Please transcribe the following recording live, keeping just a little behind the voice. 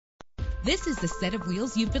This is the set of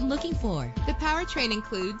wheels you've been looking for. The powertrain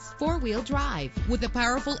includes four-wheel drive with a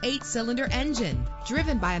powerful 8-cylinder engine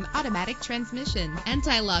driven by an automatic transmission.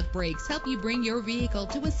 Anti-lock brakes help you bring your vehicle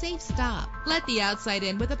to a safe stop. Let the outside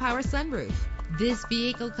in with a power sunroof. This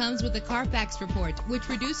vehicle comes with a Carfax report, which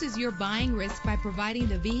reduces your buying risk by providing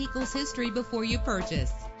the vehicle's history before you purchase.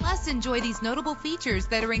 Plus, enjoy these notable features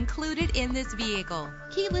that are included in this vehicle: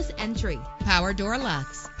 keyless entry, power door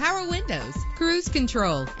locks, power windows, cruise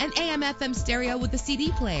control, an AM/FM stereo with a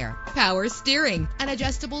CD player, power steering, an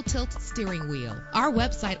adjustable tilt steering wheel. Our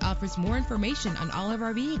website offers more information on all of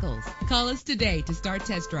our vehicles. Call us today to start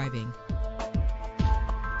test driving.